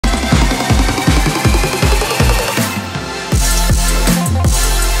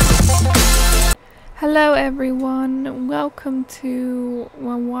Hello everyone, welcome to,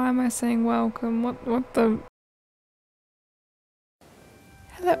 well, why am I saying welcome? What the?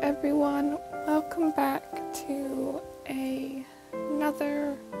 Hello everyone, welcome back to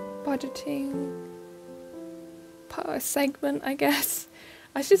another budgeting segment, I guess.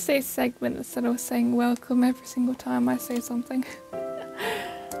 I should say segment instead of saying welcome every single time I say something.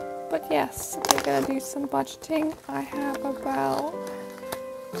 But yes, we're gonna do some budgeting. I have about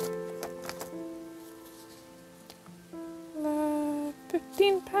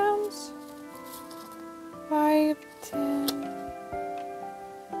 £15, 5, 10,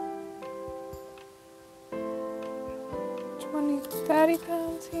 20,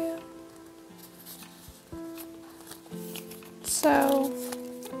 £30 here. So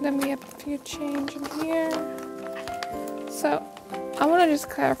then we have a few change in here. So I want to just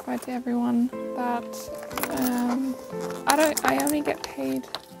clarify to everyone that I only get paid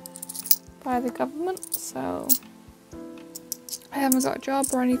by the government, so I haven't got a job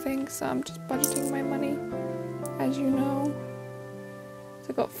or anything, so I'm just budgeting my money, as you know. So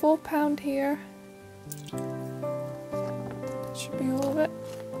I've got £4 here. That should be all of it.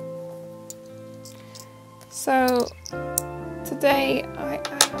 So today I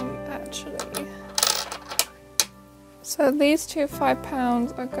am actually... So these two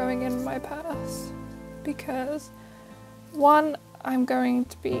 £5 are going in my purse because one, I'm going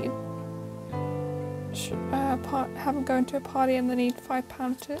to be going to a party and they need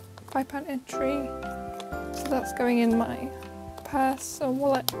 £5 entry, so that's going in my purse or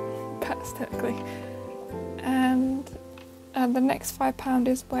wallet, purse technically. And the next £5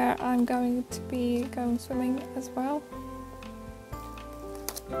 is where I'm going to be going swimming as well.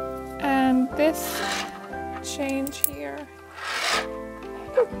 And this change here,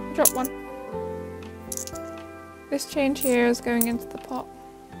 drop one. This change here is going into the pot.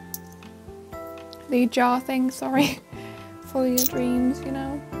 The jar thing, sorry, for your dreams, you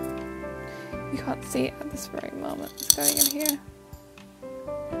know. You can't see it at this very moment. It's going in here.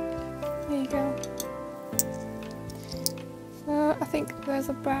 There you go. So I think there's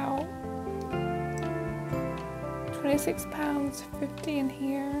about £26.50 in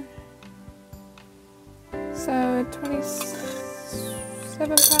here. So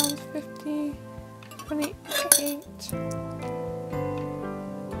 £27.50, 28,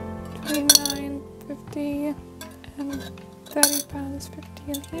 29.50 and £30.50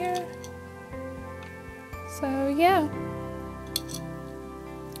 in here. So yeah.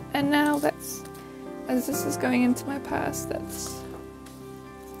 And now as this is going into my purse, let's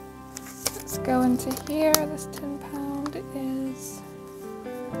go into here. This £10 is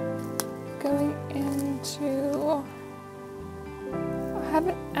going into... I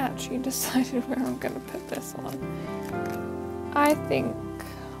haven't actually decided where I'm going to put this on. I think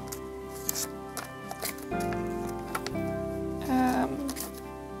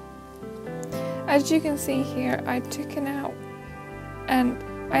as you can see here, I took it out and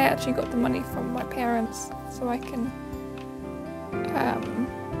I actually got the money from my parents, so I can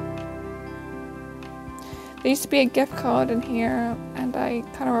there used to be a gift card in here and I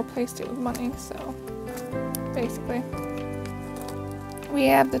kind of replaced it with money. So basically we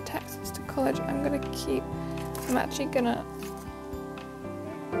have the taxes to college. I'm gonna put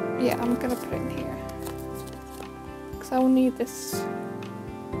it in here because I will need this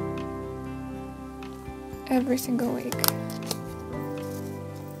every single week.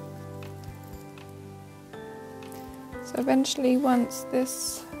 So eventually, once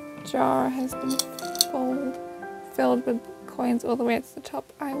this jar has been filled with coins all the way to the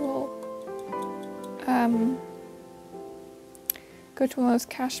top, I will go to one of those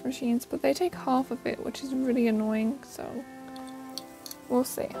cash machines, but they take half of it, which is really annoying, so we'll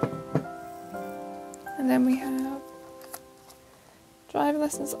see. And then we have driving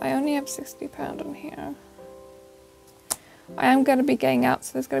lessons. I only have £60 on here. I am going to be getting out,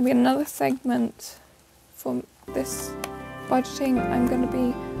 so there's going to be another segment for this budgeting. I'm going to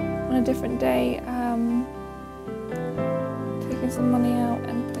be on a different day taking some money out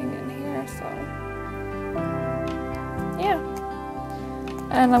and putting it in here, so yeah.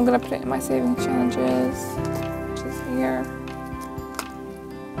 And I'm going to put it in my saving challenges, which is here.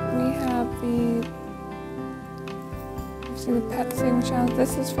 We have the pet saving challenge.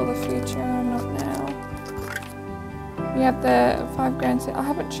 This is for the future, not now. We have the 5 grand. I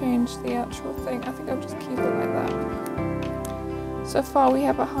haven't changed the actual thing. I think I'll just keep it like that. So far we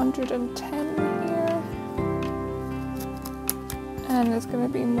have 110 here. And there's going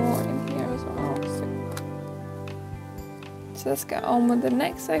to be more in here as well. So let's get on with the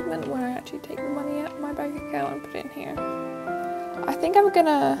next segment where I actually take the money out of my bank account and put it in here. I think I'm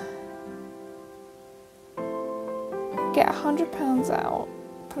gonna get £100 out,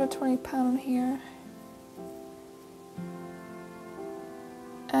 put a £20 in here,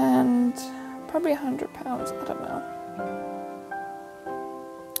 and probably £100, I don't know.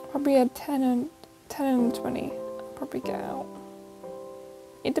 Probably a 10 and 20 I'll probably get out.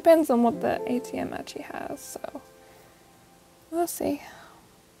 It depends on what the ATM actually has, so we'll see.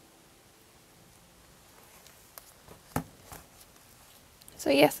 So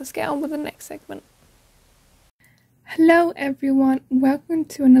yes, let's get on with the next segment. Hello everyone, welcome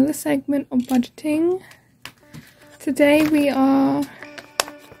to another segment of budgeting. Today we are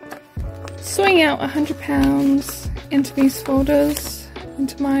sorting out £100 into these folders,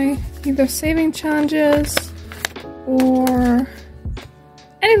 into my either saving challenges or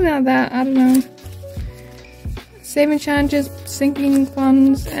anything like that, I don't know. Saving challenges, sinking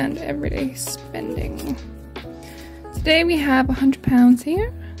funds, and everyday spending. Today we have £100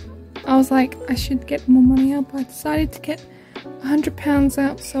 here. I was like, I should get more money out, but I decided to get £100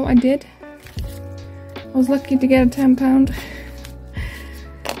 out, so I did. I was lucky to get a £10.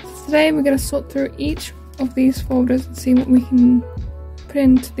 Today we're going to sort through each of these folders and see what we can put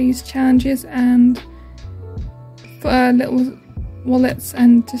into these challenges and for little wallets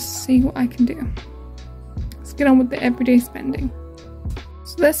and just see what I can do. Let's get on with the everyday spending.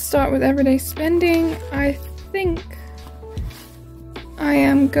 So let's start with everyday spending. I think I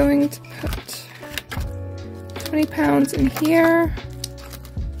am going to put £20 in here.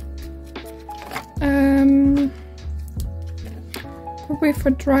 Probably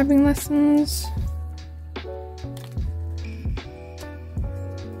for driving lessons. I'm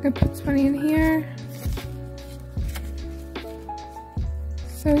gonna put 20 in here.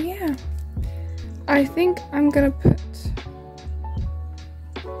 So yeah, I think I'm gonna put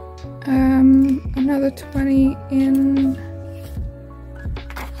another 20 in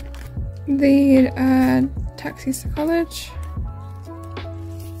the taxis to college.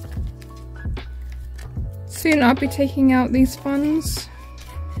 Soon I'll be taking out these funds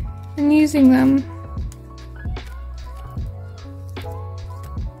and using them.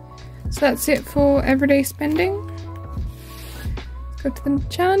 So that's it for everyday spending. Go to the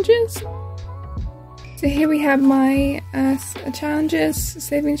challenges. So here we have my challenges,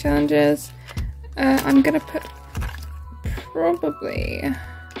 saving challenges. I'm gonna put probably...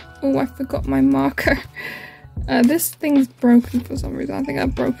 Oh, I forgot my marker. This thing's broken for some reason. I think I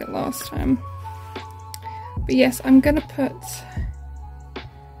broke it last time. But yes, I'm gonna put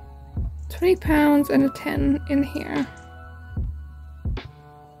 £20 and a 10 in here.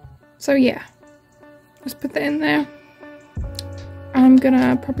 So yeah, just put that in there. I'm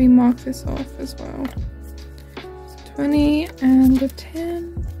gonna probably mark this off as well. So 20 and a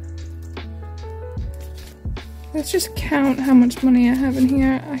 10. Let's just count how much money I have in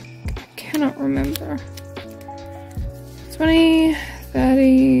here. I cannot remember. 20,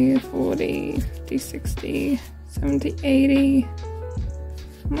 30, 40, 50, 60, 70, 80.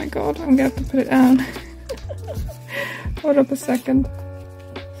 Oh my god, I'm gonna have to put it down. Hold up a second.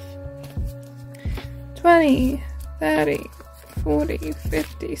 20, 30, 40,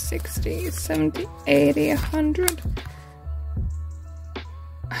 50, 60, 70, 80, 100.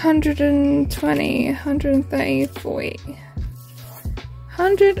 120, 130, 40.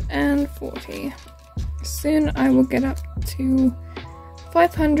 140. Soon I will get up to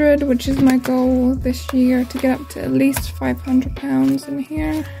 500, which is my goal this year, to get up to at least £500 in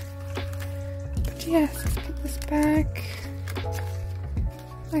here. But yes, let's put this back.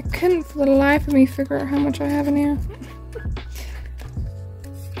 I couldn't for the life of me figure out how much I have in here.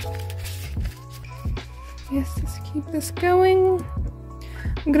 Yes, let's keep this going.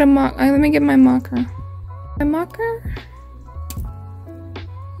 I'm gonna mark, let me get my marker. My marker?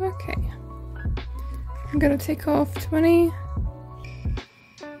 Okay. I'm gonna take off 20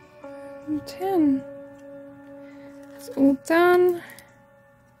 and 10. It's all done.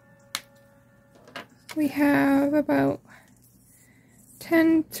 We have about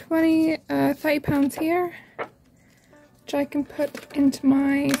 10, 20, £30 here, which I can put into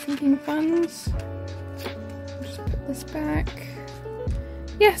my sinking funds. Just put this back.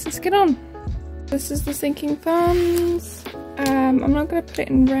 Yes, let's get on. This is the sinking funds. I'm not going to put it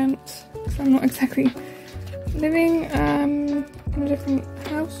in rent because I'm not exactly living in a different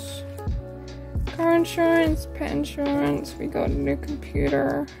house. Car insurance, pet insurance, we got a new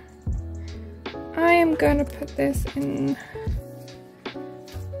computer. I am going to put this in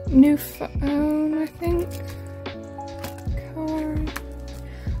new phone, I think. Car.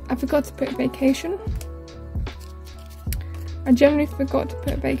 I forgot to put vacation. I generally forgot to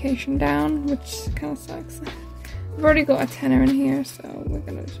put vacation down, which kind of sucks. I've already got a tenner in here, so I'm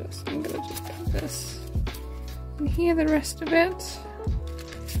gonna just put this can hear the rest of it.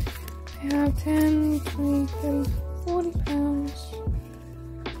 I have 10, 20, 30, 40 pounds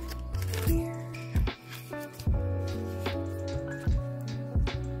here.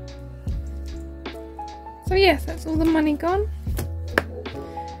 So yes, that's all the money gone.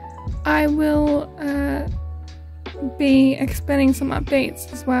 I will be explaining some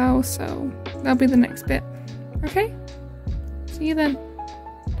updates as well, so that'll be the next bit. Okay? See you then.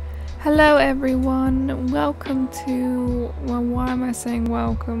 Hello everyone, welcome to, well, why am I saying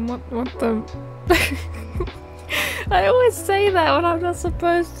welcome? What the... I always say that when I'm not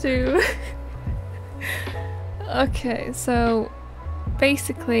supposed to. Okay, so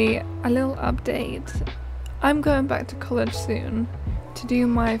basically a little update. I'm going back to college soon to do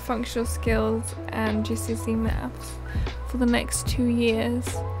my functional skills and GCSE maths for the next 2 years,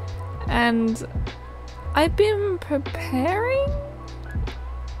 and I've been preparing.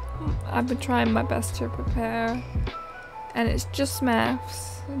 I've been trying my best to prepare, and it's just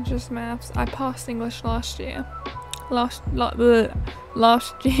maths, I passed English last year,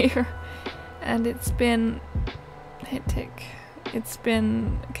 and it's been hectic. It's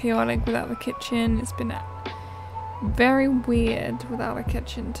been chaotic without the kitchen. It's been very weird without a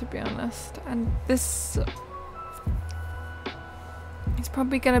kitchen, to be honest, and this is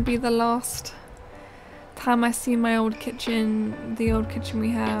probably gonna be the last time I see my old kitchen, the old kitchen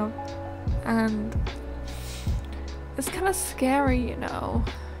we have, and it's kind of scary, you know,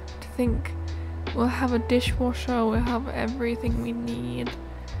 to think we'll have a dishwasher, we'll have everything we need.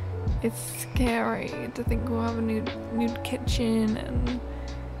 It's scary to think we'll have a new kitchen, and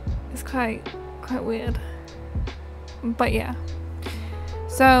it's quite weird. But yeah,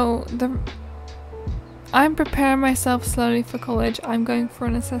 so I'm preparing myself slowly for college. I'm going for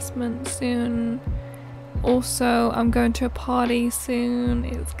an assessment soon. Also, I'm going to a party soon.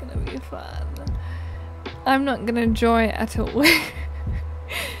 It's gonna be fun. I'm not gonna enjoy it at all.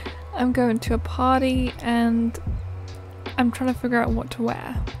 I'm going to a party and I'm trying to figure out what to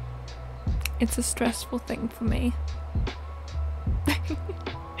wear. It's a stressful thing for me.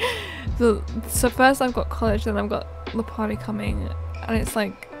 So first I've got college, then I've got the party coming, and it's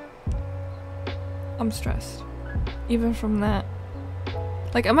like I'm stressed even from that.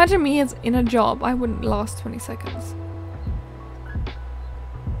 Like, imagine me as in a job, I wouldn't last 20 seconds.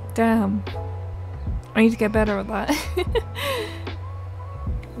 Damn, I need to get better at that.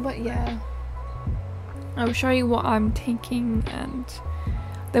 But yeah, I'll show you what I'm taking, and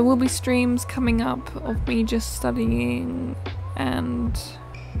there will be streams coming up of me just studying and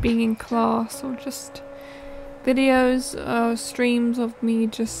being in class, or just videos or streams of me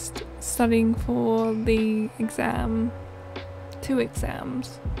just studying for the exam. 2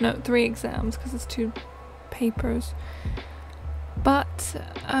 exams. No, 3 exams, because it's 2 papers. But,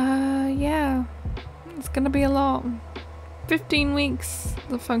 yeah, it's gonna be a lot. 15 weeks,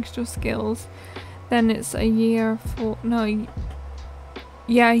 the functional skills. Then it's a year for, no,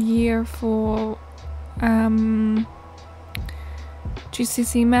 yeah, a year for,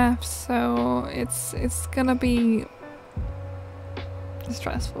 GCSE maths, so it's gonna be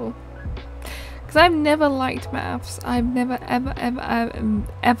stressful. Because I've never liked maths. I've never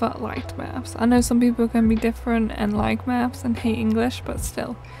ever liked maths. I know some people can be different and like maths and hate English, but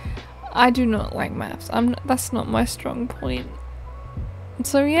still, I do not like maths. That's not my strong point.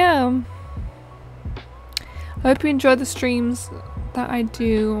 So yeah, I hope you enjoy the streams that I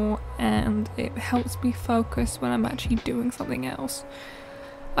do, and it helps me focus when I'm actually doing something else.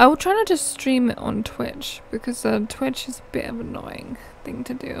 I will try not to stream it on Twitch, because Twitch is a bit of an annoying thing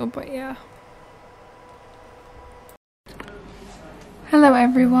to do, but yeah. Hello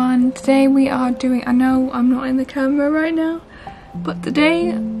everyone, today we are doing, I know I'm not in the camera right now, but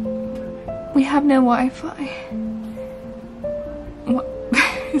today we have no Wi-Fi. What?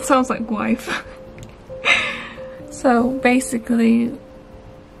 It sounds like wife. So basically,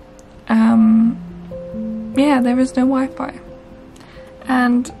 yeah, there is no Wi-Fi,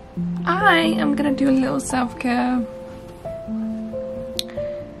 and I am gonna do a little self-care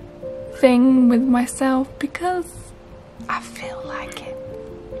thing with myself because I feel like it.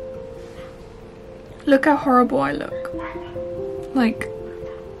 Look how horrible I look. Like,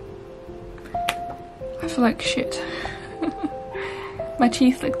 I feel like shit. My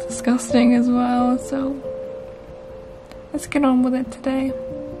teeth look disgusting as well, so let's get on with it today.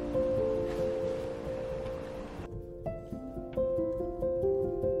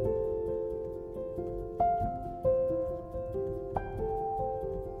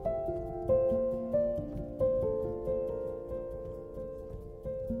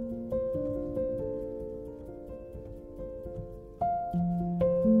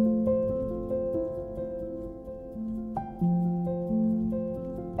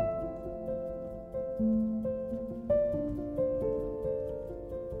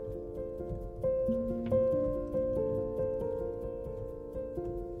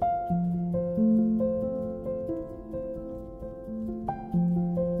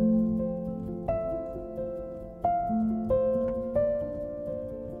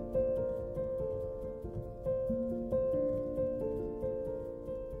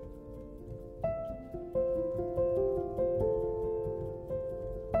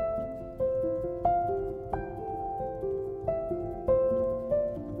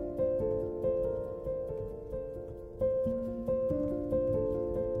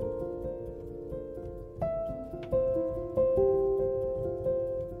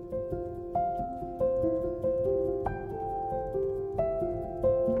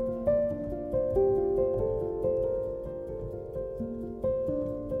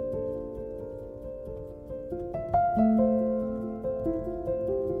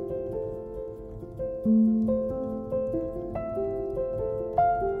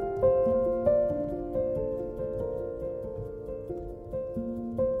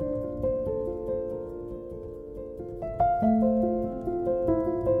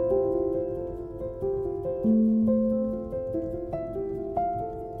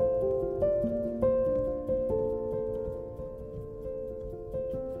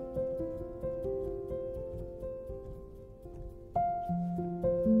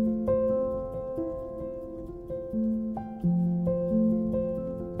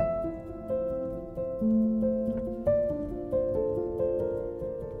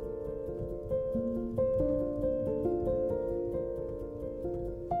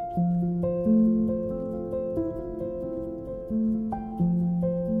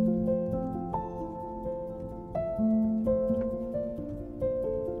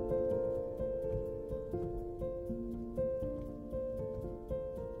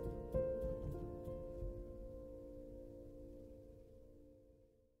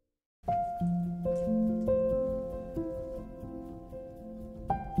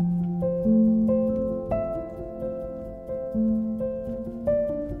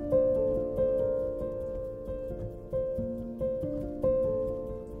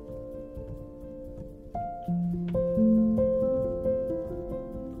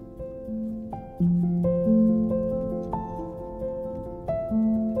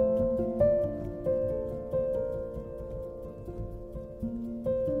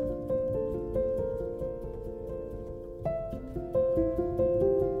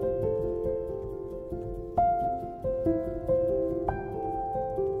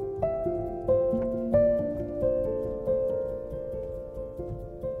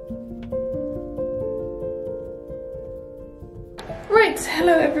 Right,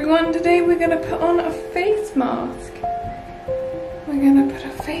 hello everyone. Today we're gonna put on a face mask. We're gonna put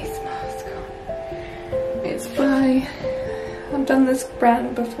a face mask on. It's by, I've done this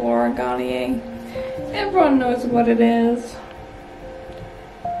brand before, Garnier. Everyone knows what it is.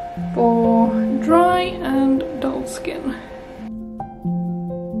 For dry and dull skin.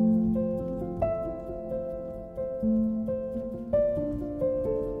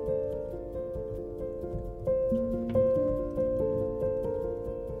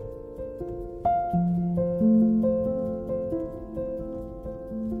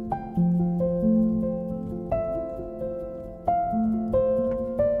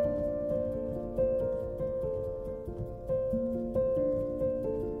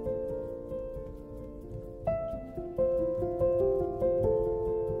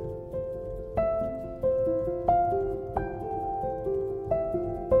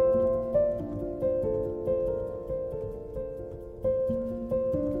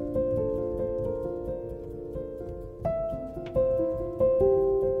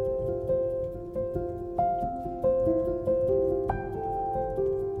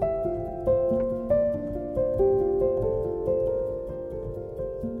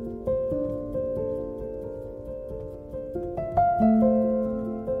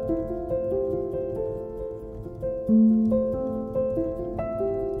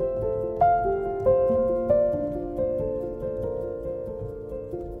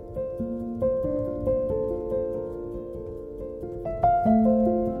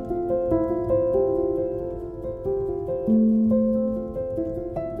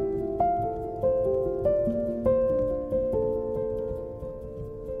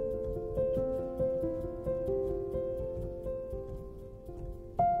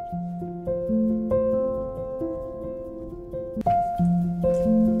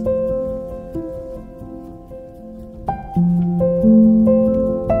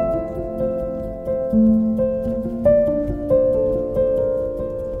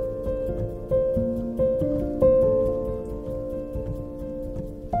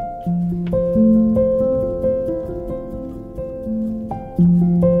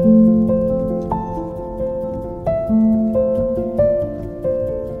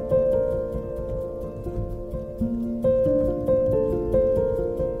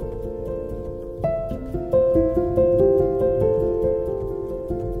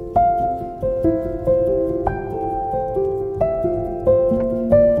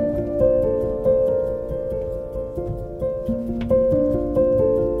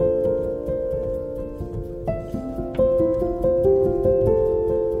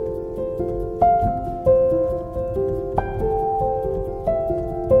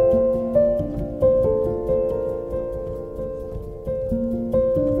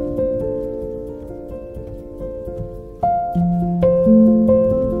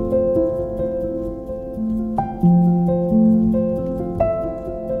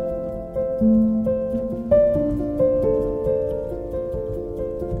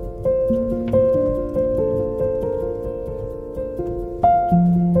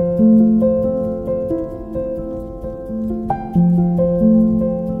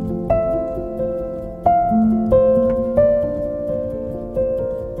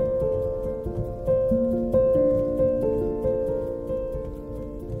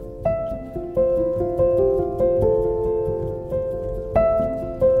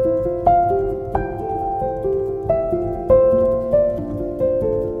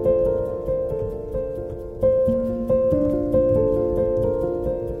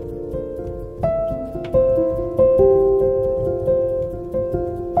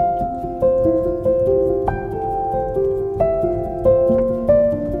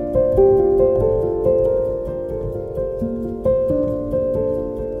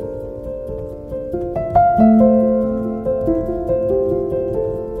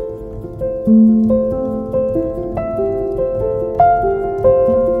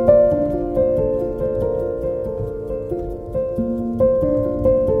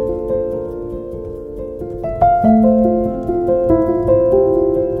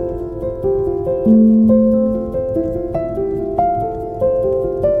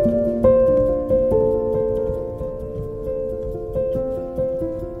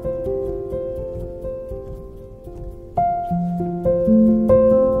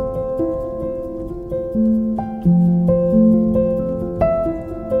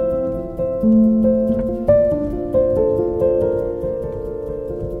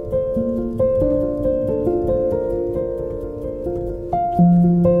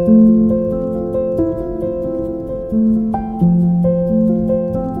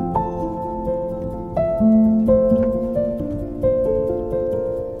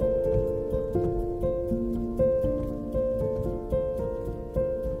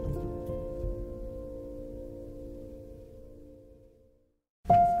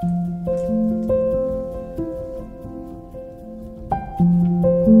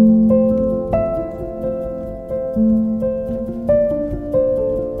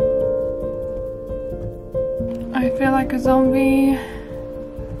 zombie.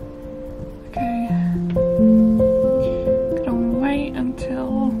 Okay. Gonna wait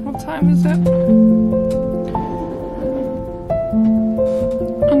until, what time is it?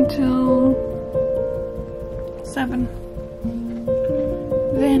 Until 7.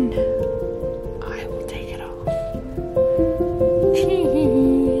 Then I will take it off.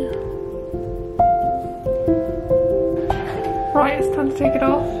 Right, it's time to take it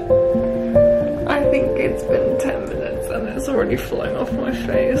off. I think it's been 10 minutes and it's already flying off my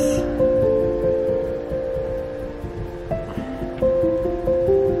face.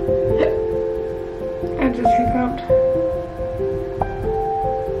 I just hiccuped.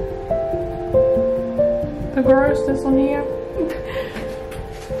 The grossness on here.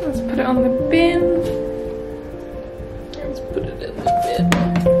 Let's put it on the bin. Let's put it in the bin.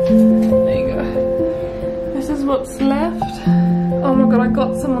 There you go. This is what's left. Oh my god, I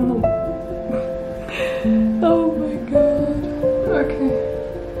got some on the... Oh my god. Okay.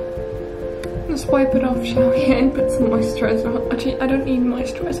 Let's wipe it off, shall we? And put some moisturizer on. Actually, I don't need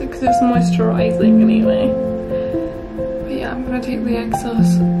moisturizer because it's moisturizing anyway. But yeah, I'm gonna take the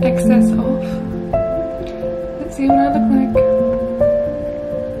excess off. Let's see what I look like.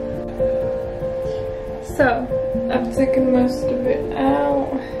 So, I've taken most of it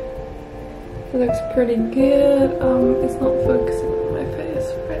out. It looks pretty good. It's not focusing on my face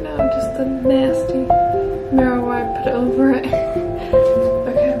right now, just a nasty mirror where I put it over it.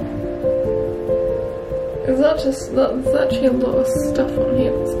 Okay. There's actually a lot of stuff on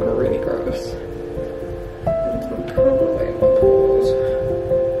here that's really gross. I'm gonna put away my pores.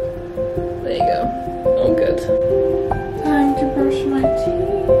 There you go. All good. Time to brush my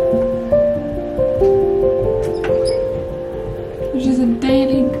teeth. Which is a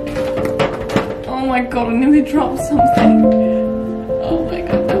daily... Oh my god, I nearly dropped something. Oh my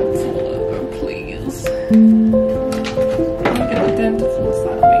god, that's all over, please. I'm gonna dentist looks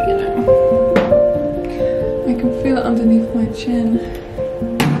that way, you know. I can feel it underneath my chin.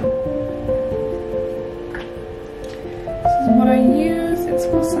 This is what I use, it's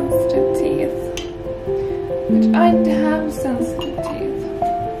for sensitive teeth. Which I have sensitive teeth.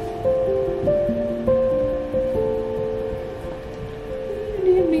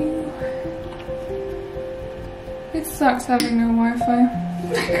 It sucks having no Wi-Fi.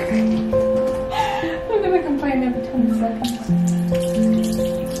 I'm gonna complain every 20 seconds.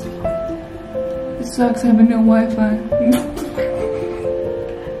 It sucks having no Wi-Fi.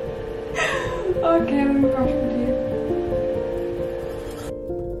 Okay, let me brush my teeth.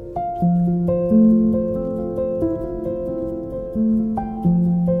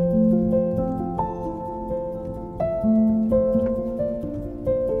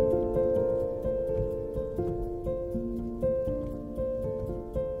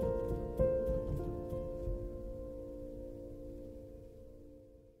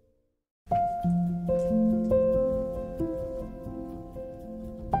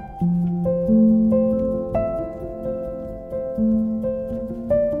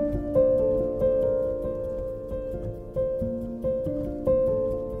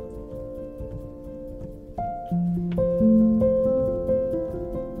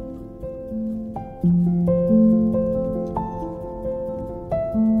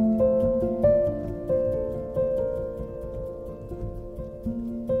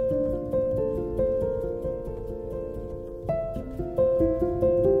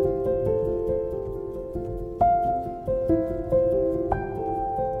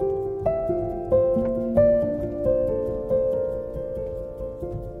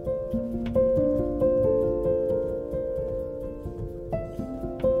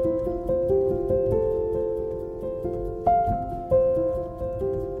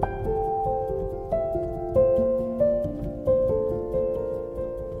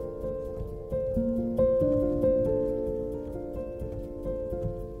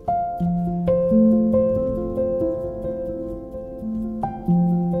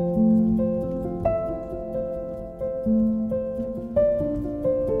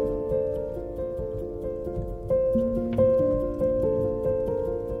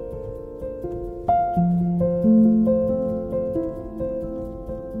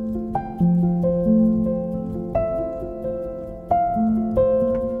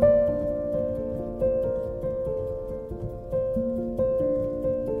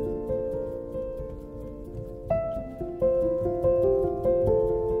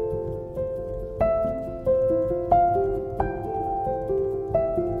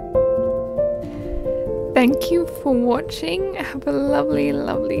 Thank you for watching. Have a lovely,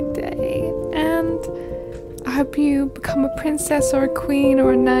 lovely day. And I hope you become a princess or a queen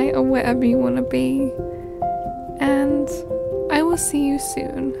or a knight or whatever you want to be. And and I will see you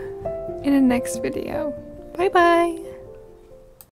soon in the next video. Bye bye!